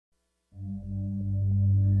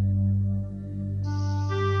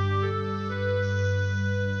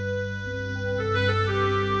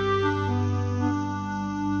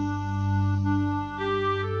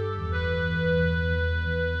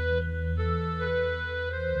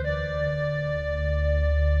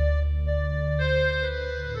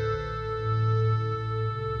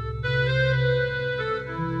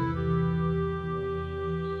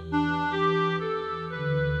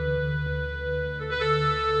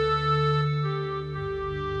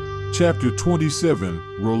Chapter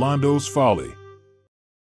 27, Rolando's Folly.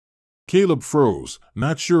 Caleb froze,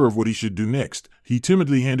 not sure of what he should do next. He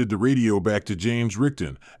timidly handed the radio back to James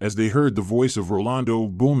Rickton as they heard the voice of Rolando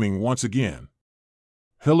booming once again.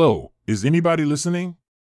 "Hello, is anybody listening?"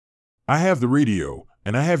 "I have the radio,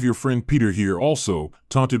 and I have your friend Peter here also,"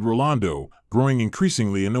 taunted Rolando, growing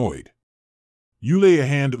increasingly annoyed. "You lay a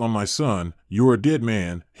hand on my son, you're a dead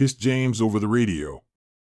man," hissed James over the radio.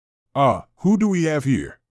 "Ah, who do we have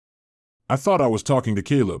here?" "I thought I was talking to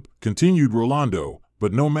Caleb," continued Rolando,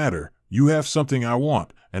 "but no matter, you have something I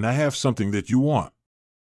want, and I have something that you want.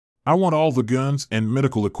 I want all the guns and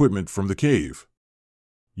medical equipment from the cave.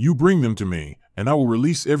 You bring them to me, and I will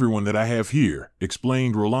release everyone that I have here,"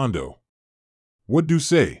 explained Rolando. "What do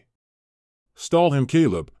say?" "Stall him,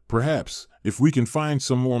 Caleb. Perhaps, if we can find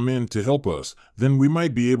some more men to help us, then we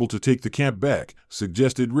might be able to take the camp back,"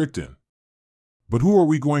 suggested Rickton. "But who are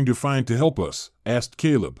we going to find to help us?" asked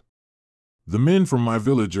Caleb. "The men from my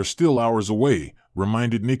village are still hours away,"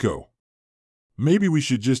 reminded Nikko. "Maybe we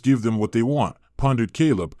should just give them what they want," pondered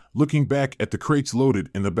Caleb, looking back at the crates loaded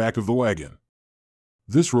in the back of the wagon.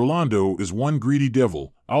 "This Rolando is one greedy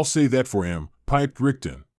devil, I'll say that for him," piped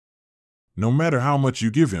Rickton. "No matter how much you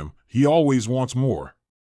give him, he always wants more."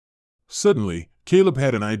 Suddenly, Caleb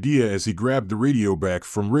had an idea as he grabbed the radio back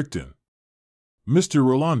from Rickton. "Mr.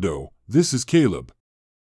 Rolando, this is Caleb."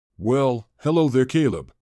 "Well, hello there,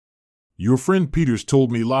 Caleb. Your friend Peter's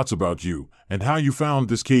told me lots about you, and how you found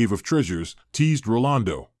this cave of treasures," teased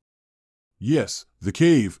Rolando. "Yes, the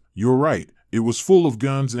cave, you're right, it was full of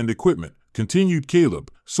guns and equipment," continued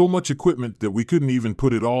Caleb, "so much equipment that we couldn't even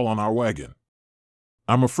put it all on our wagon.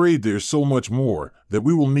 I'm afraid there's so much more that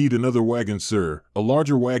we will need another wagon, sir, a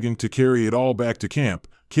larger wagon to carry it all back to camp."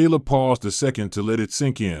 Caleb paused a second to let it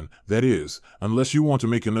sink in, "that is, unless you want to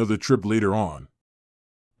make another trip later on."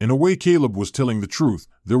 In a way, Caleb was telling the truth.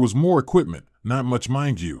 There was more equipment, not much,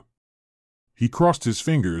 mind you. He crossed his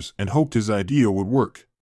fingers and hoped his idea would work.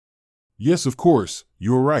 "Yes, of course,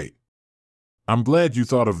 you're right. I'm glad you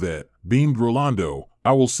thought of that," beamed Rolando.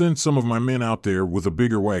 "I will send some of my men out there with a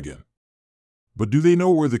bigger wagon." "But do they know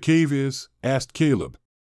where the cave is?" asked Caleb.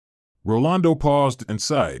 Rolando paused and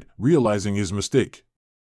sighed, realizing his mistake.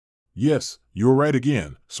 "Yes, you're right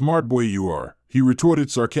again, smart boy you are," he retorted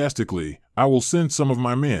sarcastically. "I will send some of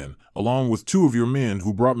my men, along with 2 of your men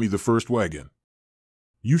who brought me the first wagon.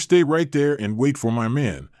 You stay right there and wait for my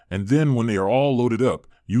men, and then when they are all loaded up,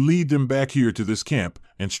 you lead them back here to this camp,"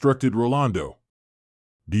 instructed Rolando.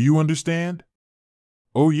 "Do you understand?"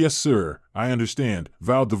 "Oh yes, sir, I understand,"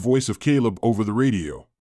 vowed the voice of Caleb over the radio.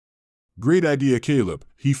 "Great idea, Caleb,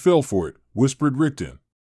 he fell for it," whispered Rickton.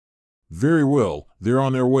 "Very well, they're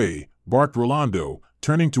on their way," barked Rolando,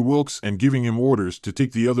 turning to Wilkes and giving him orders to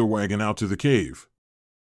take the other wagon out to the cave.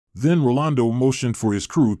 Then Rolando motioned for his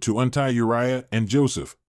crew to untie Uriah and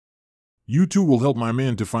Joseph. "You two will help my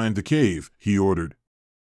men to find the cave," he ordered.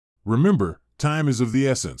 "Remember, time is of the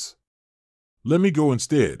essence." "Let me go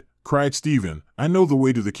instead," cried Stephen. "I know the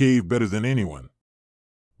way to the cave better than anyone."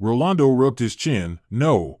 Rolando rubbed his chin.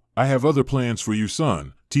 "No, I have other plans for you,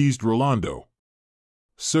 son," teased Rolando.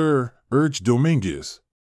 "Sir," urged Dominguez.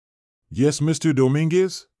 "Yes, Mr.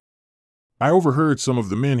 Dominguez?" "I overheard some of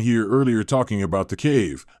the men here earlier talking about the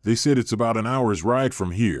cave. They said it's about an hour's ride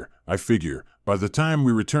from here. I figure, by the time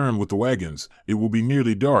we return with the wagons, it will be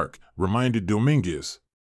nearly dark," reminded Dominguez.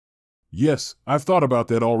 "Yes, I've thought about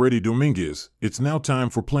that already, Dominguez. It's now time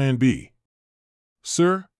for Plan B."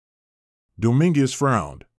 "Sir?" Dominguez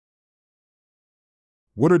frowned.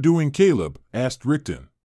 "What are doing, Caleb?" asked Rickton.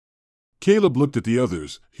 Caleb looked at the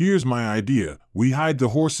others. "Here's my idea. We hide the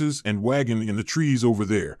horses and wagon in the trees over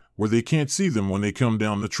there, where they can't see them when they come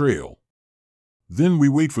down the trail. Then we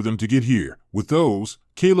wait for them to get here. With those,"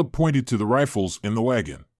 Caleb pointed to the rifles in the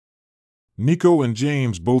wagon. Nikko and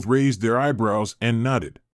James both raised their eyebrows and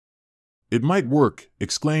nodded. "It might work,"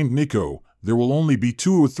 exclaimed Nikko. "There will only be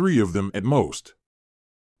 2 or 3 of them at most."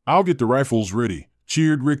 "I'll get the rifles ready,"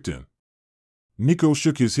 cheered Rickton. Nikko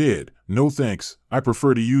shook his head. "No thanks, I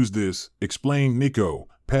prefer to use this," explained Nikko,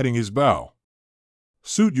 patting his bow.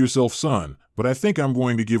 "Suit yourself, son, but I think I'm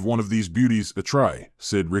going to give one of these beauties a try,"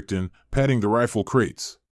 said Rickton, patting the rifle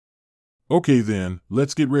crates. "Okay then,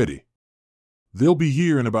 let's get ready." "They'll be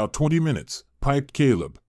here in about 20 minutes, piped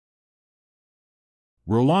Caleb.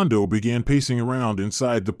 Rolando began pacing around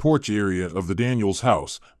inside the porch area of the Daniels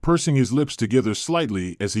house, pursing his lips together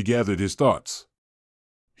slightly as he gathered his thoughts.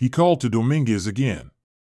 He called to Dominguez again.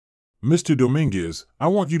 "Mr. Dominguez, I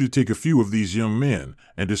want you to take a few of these young men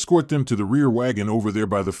and escort them to the rear wagon over there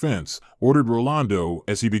by the fence," ordered Rolando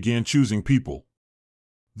as he began choosing people.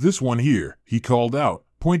 "This one here," he called out,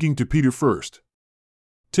 pointing to Peter first.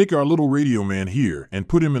 Take our little radio man here and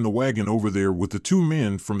put him in the wagon over there with the two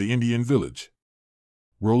men from the Indian village."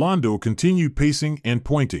 Rolando continued pacing and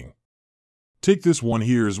pointing. "Take this one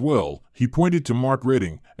here as well." He pointed to Mark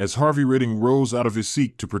Redding. As Harvey Redding rose out of his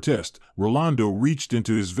seat to protest, Rolando reached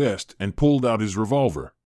into his vest and pulled out his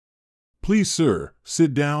revolver. "Please, sir,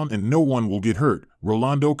 sit down and no one will get hurt,"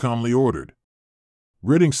 Rolando calmly ordered.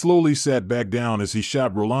 Redding slowly sat back down as he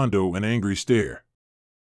shot Rolando an angry stare.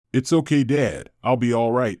 "It's okay, Dad, I'll be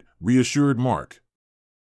all right," reassured Mark.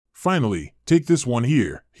 "Finally, take this one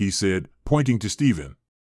here," he said, pointing to Stephen.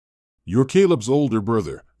 "You're Caleb's older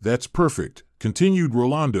brother. That's perfect," continued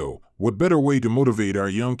Rolando. "What better way to motivate our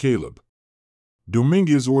young Caleb?"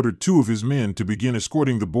 Dominguez ordered two of his men to begin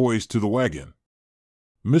escorting the boys to the wagon.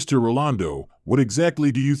 "Mr. Rolando, what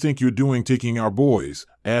exactly do you think you're doing taking our boys?"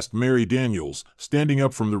 asked Mary Daniels, standing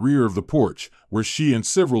up from the rear of the porch, where she and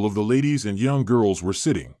several of the ladies and young girls were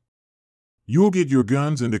sitting. "You'll get your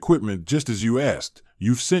guns and equipment just as you asked.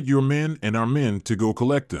 You've sent your men and our men to go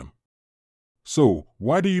collect them. So,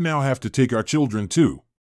 why do you now have to take our children too?"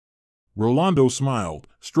 Rolando smiled,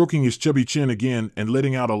 stroking his chubby chin again and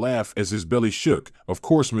letting out a laugh as his belly shook. "Of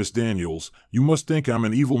course, Miss Daniels, you must think I'm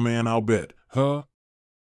an evil man, I'll bet, huh?"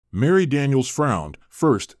 Mary Daniels frowned.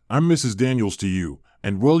 "First, I'm Mrs. Daniels to you,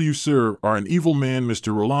 and well, you, sir, are an evil man,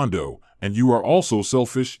 Mr. Rolando, and you are also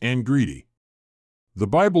selfish and greedy. The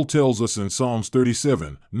Bible tells us in Psalms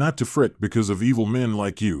 37 not to fret because of evil men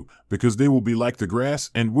like you, because they will be like the grass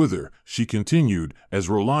and wither," she continued, as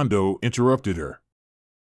Rolando interrupted her.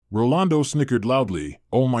 Rolando snickered loudly.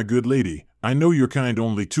 "Oh, my good lady, I know your kind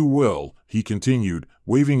only too well," he continued,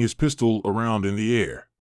 waving his pistol around in the air.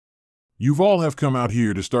 "You've all have come out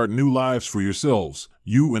here to start new lives for yourselves,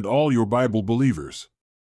 you and all your Bible believers.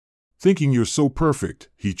 Thinking you're so perfect,"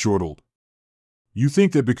 he chortled. "You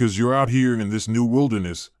think that because you're out here in this new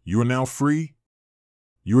wilderness, you're now free?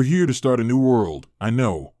 You're here to start a new world. I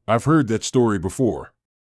know, I've heard that story before.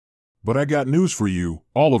 But I got news for you,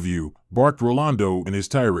 all of you," barked Rolando in his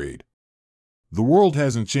tirade. "The world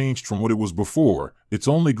hasn't changed from what it was before. It's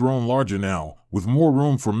only grown larger now, with more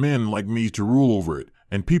room for men like me to rule over it,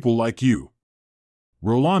 and people like you."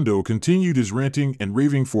 Rolando continued his ranting and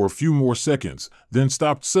raving for a few more seconds, then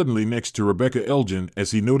stopped suddenly next to Rebecca Elgin as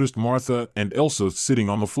he noticed Martha and Elsa sitting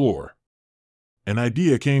on the floor. An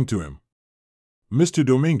idea came to him. "Mr.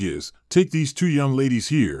 Dominguez, take these two young ladies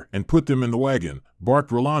here and put them in the wagon,"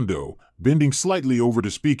 barked Rolando, bending slightly over to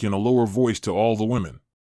speak in a lower voice to all the women.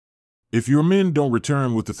 "If your men don't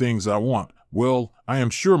return with the things I want, well, I am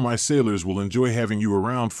sure my sailors will enjoy having you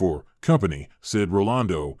around for company," said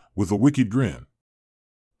Rolando, with a wicked grin.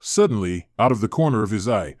 Suddenly, out of the corner of his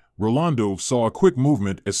eye, Rolando saw a quick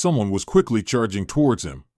movement as someone was quickly charging towards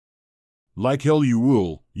him. "Like hell you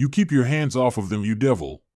will, you keep your hands off of them, you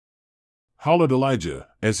devil!" hollered Elijah,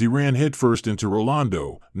 as he ran headfirst into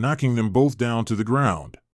Rolando, knocking them both down to the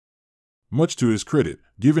ground. Much to his credit,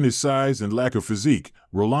 given his size and lack of physique,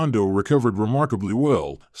 Rolando recovered remarkably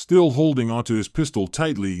well, still holding onto his pistol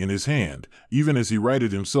tightly in his hand, even as he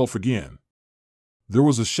righted himself again. There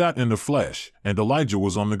was a shot in the flash, and Elijah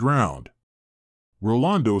was on the ground.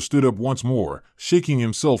 Rolando stood up once more, shaking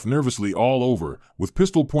himself nervously all over, with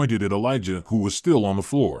pistol pointed at Elijah, who was still on the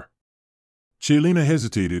floor. Chelina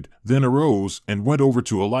hesitated, then arose and went over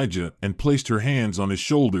to Elijah and placed her hands on his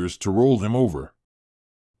shoulders to roll him over.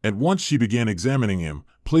 At once she began examining him,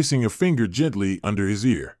 placing a finger gently under his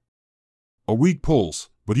ear. A weak pulse,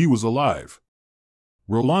 but he was alive.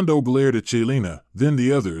 Rolando glared at Chelina, then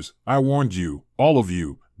the others. "I warned you, all of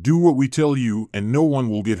you, do what we tell you and no one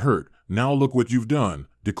will get hurt. Now look what you've done,"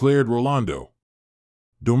 declared Rolando.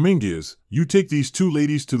 "Dominguez, you take these two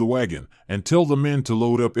ladies to the wagon and tell the men to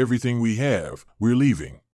load up everything we have. We're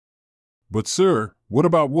leaving." "But sir, what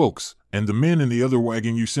about Wilkes and the men in the other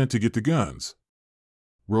wagon you sent to get the guns?"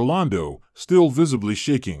 Rolando, still visibly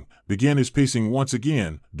shaking, began his pacing once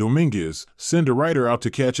again. "Dominguez, send a rider out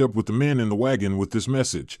to catch up with the men in the wagon with this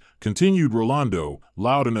message," continued Rolando,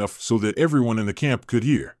 loud enough so that everyone in the camp could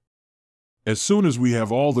hear. "As soon as we have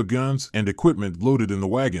all the guns and equipment loaded in the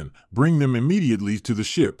wagon, bring them immediately to the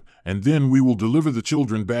ship, and then we will deliver the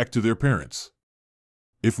children back to their parents.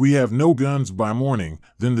 If we have no guns by morning,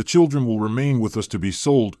 then the children will remain with us to be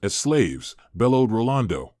sold as slaves," bellowed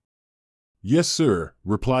Rolando. "Yes, sir,"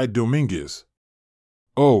 replied Dominguez.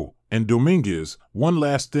 "Oh, and Dominguez, one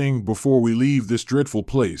last thing before we leave this dreadful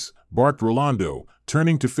place," barked Rolando,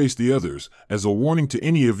 turning to face the others, "as a warning to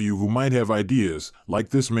any of you who might have ideas, like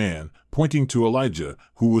this man," pointing to Elijah,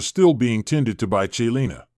 who was still being tended to by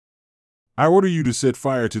Chelina. "I order you to set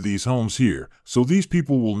fire to these homes here, so these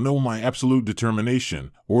people will know my absolute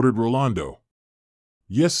determination," ordered Rolando.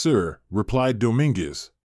 "Yes, sir," replied Dominguez.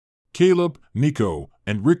 Caleb, Nikko,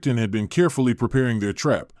 and Rickton had been carefully preparing their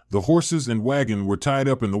trap. The horses and wagon were tied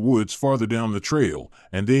up in the woods farther down the trail,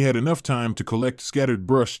 and they had enough time to collect scattered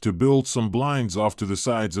brush to build some blinds off to the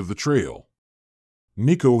sides of the trail.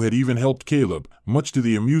 Nikko had even helped Caleb, much to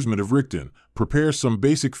the amusement of Rickton, prepare some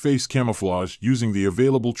basic face camouflage using the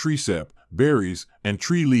available tree sap, berries, and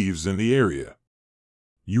tree leaves in the area.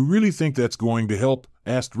 "You really think that's going to help?"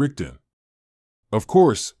 asked Rickton. "Of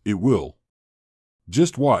course, it will.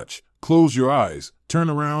 Just watch, close your eyes, turn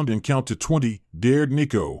around and count to 20, dared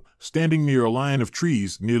Nikko, standing near a line of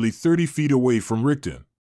trees nearly 30 feet away from Rickton.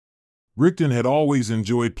 Rickton had always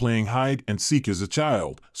enjoyed playing hide and seek as a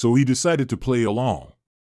child, so he decided to play along.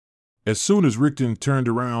 As soon as Rickton turned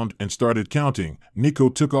around and started counting, Nikko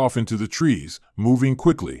took off into the trees, moving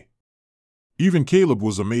quickly. Even Caleb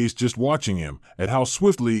was amazed just watching him at how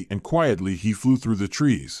swiftly and quietly he flew through the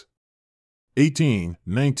trees. 18,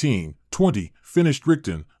 19, 20, finished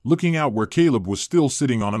Rickton, looking out where Caleb was still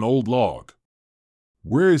sitting on an old log.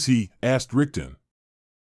 "Where is he?" asked Rickton.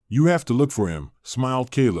 "You have to look for him,"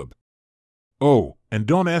 smiled Caleb. "Oh, and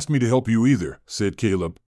don't ask me to help you either," said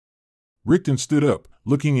Caleb. Rickton stood up,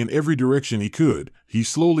 looking in every direction he could. He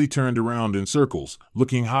slowly turned around in circles,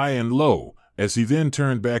 looking high and low, as he then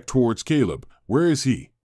turned back towards Caleb. "Where is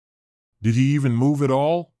he? Did he even move at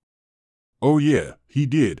all?" "Oh yeah, he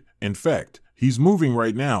did. In fact, he's moving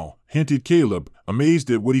right now," hinted Caleb,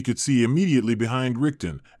 amazed at what he could see immediately behind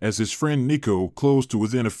Rickton, as his friend Nikko closed to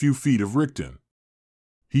within a few feet of Rickton.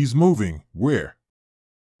 "He's moving, where?"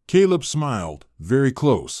 Caleb smiled, "Very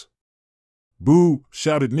close." "Boo!"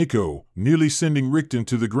 shouted Nikko, nearly sending Rickton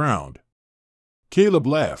to the ground. Caleb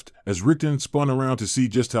laughed, as Rickton spun around to see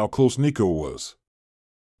just how close Nikko was.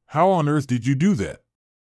 "How on earth did you do that?"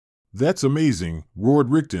 "That's amazing," roared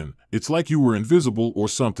Rickton. "It's like you were invisible or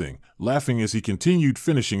something," laughing as he continued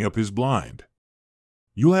finishing up his blind.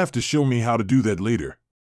 "You'll have to show me how to do that later."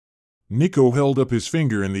 Nikko held up his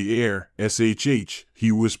finger in the air. "SHH,"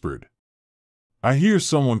 he whispered. "I hear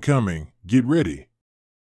someone coming, get ready."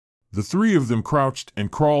 The three of them crouched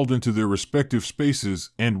and crawled into their respective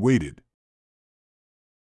spaces and waited.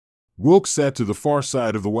 Wilkes sat to the far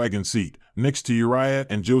side of the wagon seat, next to Uriah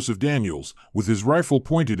and Joseph Daniels, with his rifle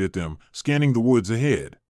pointed at them, scanning the woods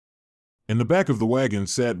ahead. In the back of the wagon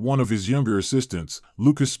sat one of his younger assistants,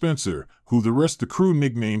 Lucas Spencer, who the rest of the crew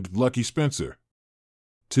nicknamed Lucky Spencer.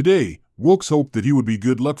 Today, Wilkes hoped that he would be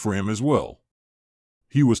good luck for him as well.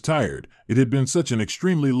 He was tired. It had been such an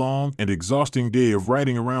extremely long and exhausting day of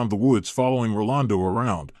riding around the woods following Rolando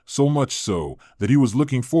around, so much so that he was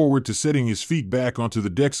looking forward to setting his feet back onto the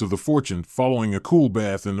decks of the Fortune following a cool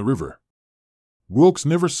bath in the river. Wilkes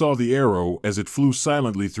never saw the arrow as it flew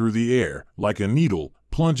silently through the air, like a needle,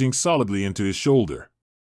 plunging solidly into his shoulder.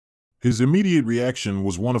 His immediate reaction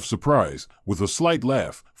was one of surprise, with a slight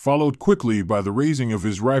laugh, followed quickly by the raising of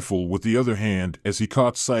his rifle with the other hand as he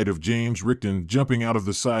caught sight of James Rickton jumping out of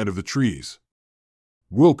the side of the trees.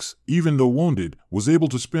 Wilkes, even though wounded, was able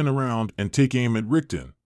to spin around and take aim at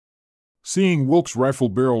Rickton. Seeing Wilkes' rifle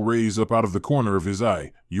barrel raise up out of the corner of his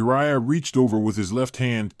eye, Uriah reached over with his left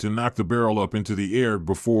hand to knock the barrel up into the air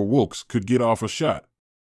before Wilkes could get off a shot.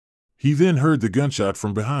 He then heard the gunshot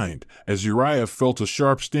from behind, as Uriah felt a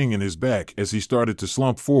sharp sting in his back as he started to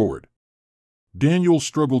slump forward. Daniel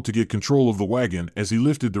struggled to get control of the wagon as he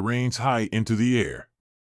lifted the reins high into the air.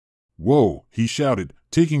 "Whoa!" he shouted,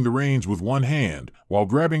 taking the reins with one hand, while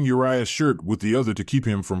grabbing Uriah's shirt with the other to keep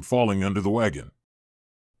him from falling under the wagon.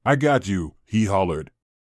 "I got you," he hollered.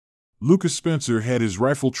 Lucas Spencer had his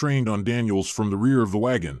rifle trained on Daniels from the rear of the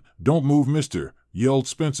wagon. "Don't move, mister," yelled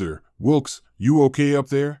Spencer. "Wilkes, you okay up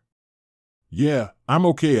there?" "Yeah, I'm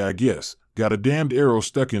okay, I guess. Got a damned arrow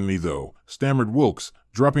stuck in me, though," stammered Wilkes,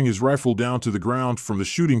 dropping his rifle down to the ground from the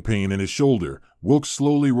shooting pain in his shoulder. Wilkes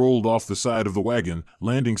slowly rolled off the side of the wagon,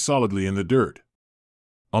 landing solidly in the dirt.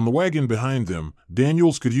 On the wagon behind them,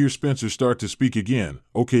 Daniels could hear Spencer start to speak again.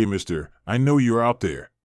 "Okay, mister, I know you're out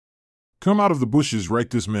there. Come out of the bushes right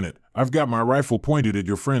this minute. I've got my rifle pointed at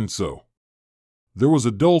your friend, so." There was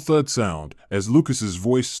a dull thud sound as Lucas's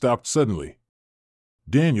voice stopped suddenly.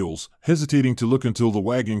 Daniels, hesitating to look until the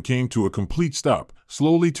wagon came to a complete stop,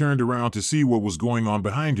 slowly turned around to see what was going on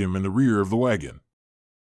behind him in the rear of the wagon.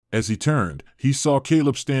 As he turned, he saw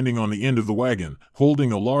Caleb standing on the end of the wagon,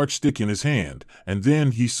 holding a large stick in his hand, and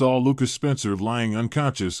then he saw Lucas Spencer lying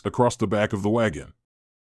unconscious across the back of the wagon.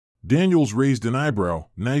 Daniels raised an eyebrow.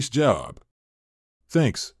 "Nice job."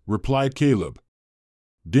 "Thanks," replied Caleb.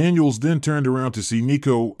 Daniels then turned around to see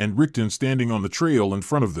Nikko and Rickton standing on the trail in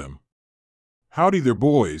front of them. "Howdy there,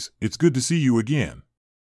 boys. It's good to see you again."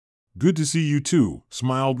 "Good to see you too,"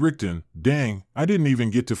 smiled Rickton. "Dang, I didn't even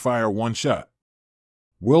get to fire one shot."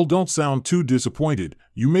 Well, don't sound too disappointed.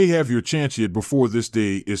 You may have your chance yet before this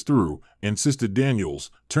day is through, insisted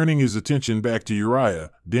Daniels, turning his attention back to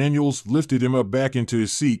Uriah. Daniels lifted him up back into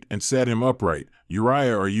his seat and sat him upright.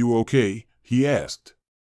 Uriah, are you okay? He asked.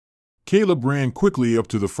 Caleb ran quickly up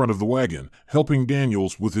to the front of the wagon, helping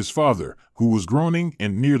Daniels with his father, who was groaning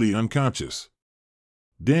and nearly unconscious.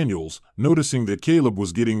 Daniels, noticing that Caleb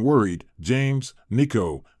was getting worried, James,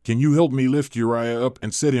 Nikko, can you help me lift Uriah up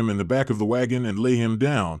and set him in the back of the wagon and lay him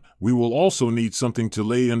down? We will also need something to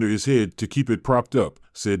lay under his head to keep it propped up,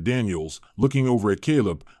 said Daniels, looking over at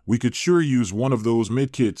Caleb. We could sure use one of those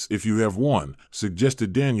medkits if you have one,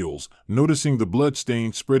 suggested Daniels, noticing the blood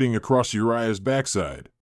stain spreading across Uriah's backside.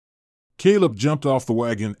 Caleb jumped off the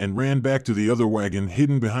wagon and ran back to the other wagon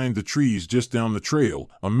hidden behind the trees just down the trail.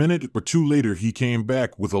 A minute or two later he came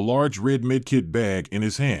back with a large red medkit bag in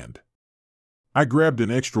his hand. I grabbed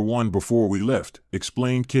an extra one before we left,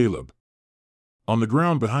 explained Caleb. On the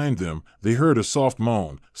ground behind them, they heard a soft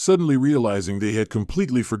moan, suddenly realizing they had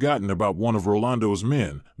completely forgotten about one of Rolando's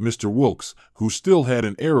men, Mr. Wilkes, who still had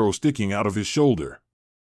an arrow sticking out of his shoulder.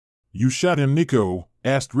 You shot him, Nikko?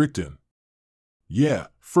 Asked Rickton. Yeah,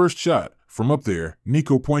 first shot, from up there,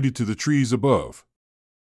 Nikko pointed to the trees above.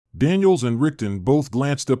 Daniels and Rickton both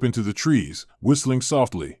glanced up into the trees, whistling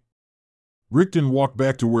softly. Rickton walked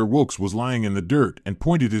back to where Wilkes was lying in the dirt and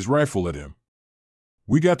pointed his rifle at him.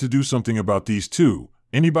 We got to do something about these two.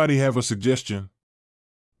 Anybody have a suggestion?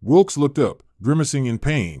 Wilkes looked up, grimacing in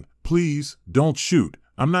pain. Please, don't shoot.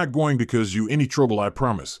 I'm not going to cause you any trouble, I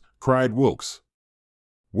promise, cried Wilkes.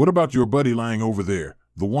 What about your buddy lying over there?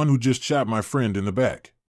 The one who just shot my friend in the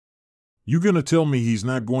back. You gonna tell me he's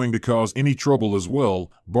not going to cause any trouble as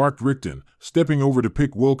well? Barked Rickton, stepping over to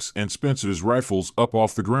pick Wilkes and Spencer's rifles up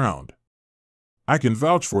off the ground. I can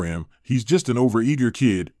vouch for him. He's just an overeager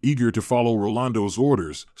kid, eager to follow Rolando's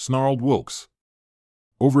orders, snarled Wilkes.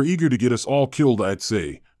 Overeager to get us all killed, I'd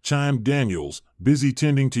say, chimed Daniels, busy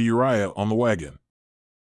tending to Uriah on the wagon.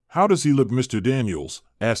 How does he look, Mr. Daniels?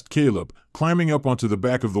 Asked Caleb, climbing up onto the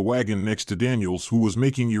back of the wagon next to Daniels, who was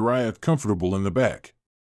making Uriah comfortable in the back.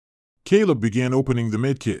 Caleb began opening the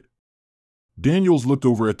medkit. Daniels looked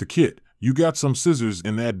over at the kit. You got some scissors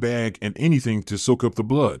in that bag and anything to soak up the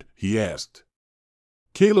blood? He asked.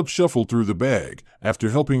 Caleb shuffled through the bag. After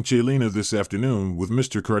helping Chelina this afternoon with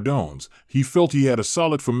Mr. Cardone's, he felt he had a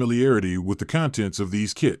solid familiarity with the contents of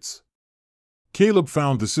these kits. Caleb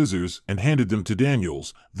found the scissors and handed them to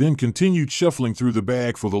Daniels, then continued shuffling through the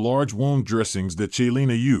bag for the large wound dressings that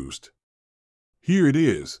Chelina used. Here it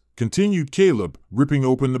is, continued Caleb, ripping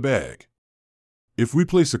open the bag. If we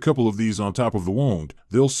place a couple of these on top of the wound,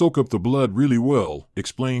 they'll soak up the blood really well,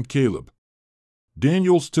 explained Caleb.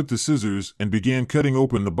 Daniels took the scissors and began cutting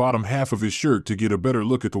open the bottom half of his shirt to get a better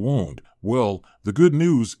look at the wound. Well, the good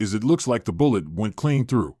news is it looks like the bullet went clean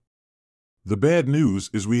through. The bad news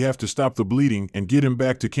is we have to stop the bleeding and get him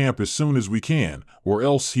back to camp as soon as we can, or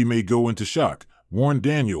else he may go into shock, warned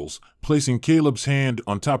Daniels, placing Caleb's hand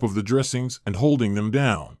on top of the dressings and holding them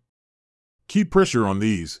down. Keep pressure on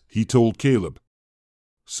these, he told Caleb.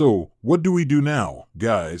 So, what do we do now,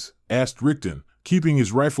 guys? Asked Rickton, keeping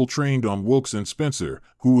his rifle trained on Wilkes and Spencer,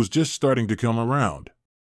 who was just starting to come around.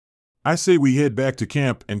 I say we head back to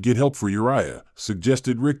camp and get help for Uriah,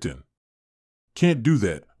 suggested Rickton. Can't do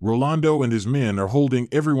that. Rolando and his men are holding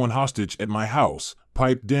everyone hostage at my house,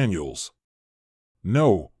 piped Daniels.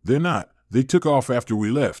 No, they're not. They took off after we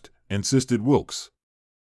left, insisted Wilkes.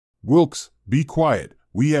 Wilkes, be quiet.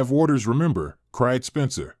 We have orders, remember, cried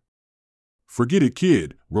Spencer. Forget it,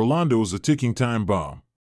 kid. Rolando's a ticking time bomb.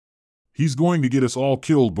 He's going to get us all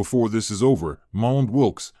killed before this is over, moaned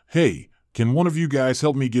Wilkes. Hey, can one of you guys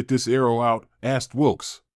help me get this arrow out? Asked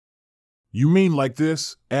Wilkes. You mean like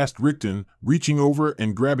this? Asked Rickton, reaching over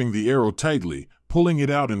and grabbing the arrow tightly, pulling it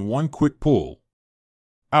out in one quick pull.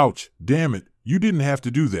 Ouch, damn it, you didn't have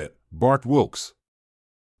to do that, barked Wilkes.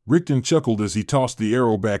 Rickton chuckled as he tossed the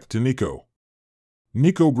arrow back to Nikko.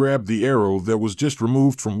 Nikko grabbed the arrow that was just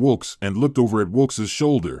removed from Wilkes and looked over at Wilkes's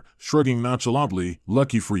shoulder, shrugging nonchalantly.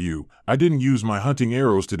 Lucky for you, I didn't use my hunting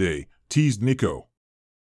arrows today, teased Nikko.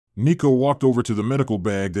 Nikko walked over to the medical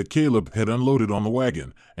bag that Caleb had unloaded on the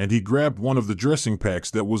wagon, and he grabbed one of the dressing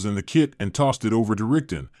packs that was in the kit and tossed it over to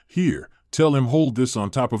Rickton. Here, tell him hold this on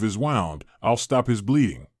top of his wound, I'll stop his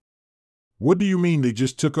bleeding. What do you mean they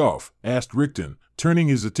just took off? Asked Rickton, turning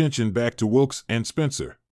his attention back to Wilkes and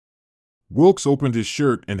Spencer. Wilkes opened his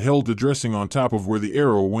shirt and held the dressing on top of where the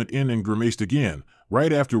arrow went in and grimaced again.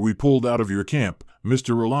 Right after we pulled out of your camp,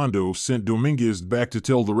 Mr. Rolando sent Dominguez back to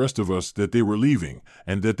tell the rest of us that they were leaving,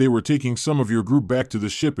 and that they were taking some of your group back to the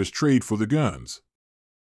ship as trade for the guns.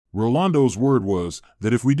 Rolando's word was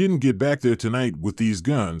that if we didn't get back there tonight with these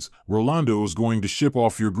guns, Rolando is going to ship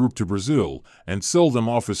off your group to Brazil and sell them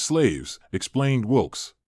off as slaves, explained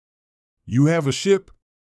Wilkes. You have a ship?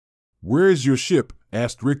 Where is your ship?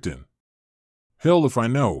 Asked Rickton. Hell if I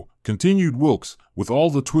know, continued Wilkes. With all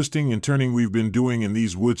the twisting and turning we've been doing in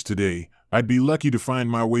these woods today, I'd be lucky to find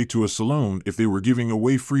my way to a saloon if they were giving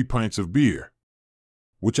away free pints of beer.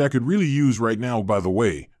 Which I could really use right now, by the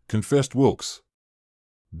way, confessed Wilkes.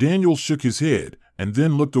 Daniel shook his head and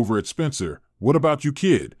then looked over at Spencer. What about you,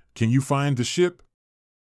 kid? Can you find the ship?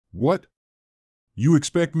 What? You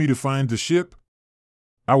expect me to find the ship?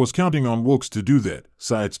 I was counting on Wilkes to do that,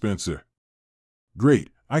 sighed Spencer. Great,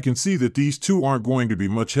 I can see that these two aren't going to be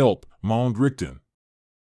much help, moaned Rickton.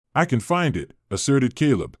 I can find it, asserted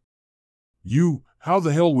Caleb. How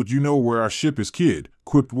the hell would you know where our ship is, kid?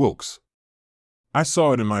 Quipped Wilkes. I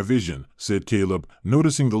saw it in my vision, said Caleb,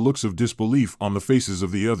 noticing the looks of disbelief on the faces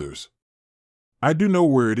of the others. I do know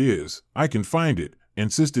where it is. I can find it,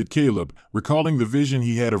 insisted Caleb, recalling the vision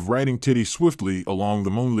he had of riding Teddy swiftly along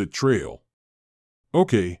the moonlit trail.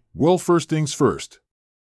 Okay, well, first things first.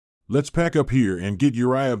 Let's pack up here and get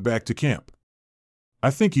Uriah back to camp.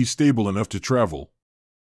 I think he's stable enough to travel.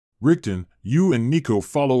 Rickton, you and Nikko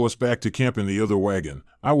follow us back to camp in the other wagon.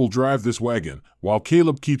 I will drive this wagon, while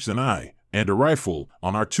Caleb keeps an eye and a rifle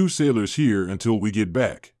on our two sailors here until we get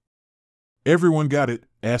back. Everyone got it?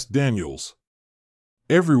 Asked Daniels.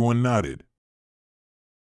 Everyone nodded.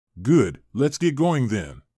 Good, let's get going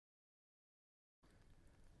then.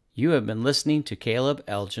 You have been listening to Caleb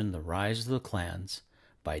Elgin, The Rise of the Clans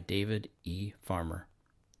by David E. Farmer.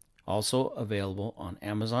 Also available on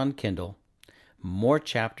Amazon Kindle. More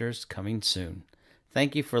chapters coming soon.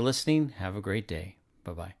 Thank you for listening. Have a great day.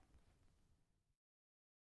 Bye-bye.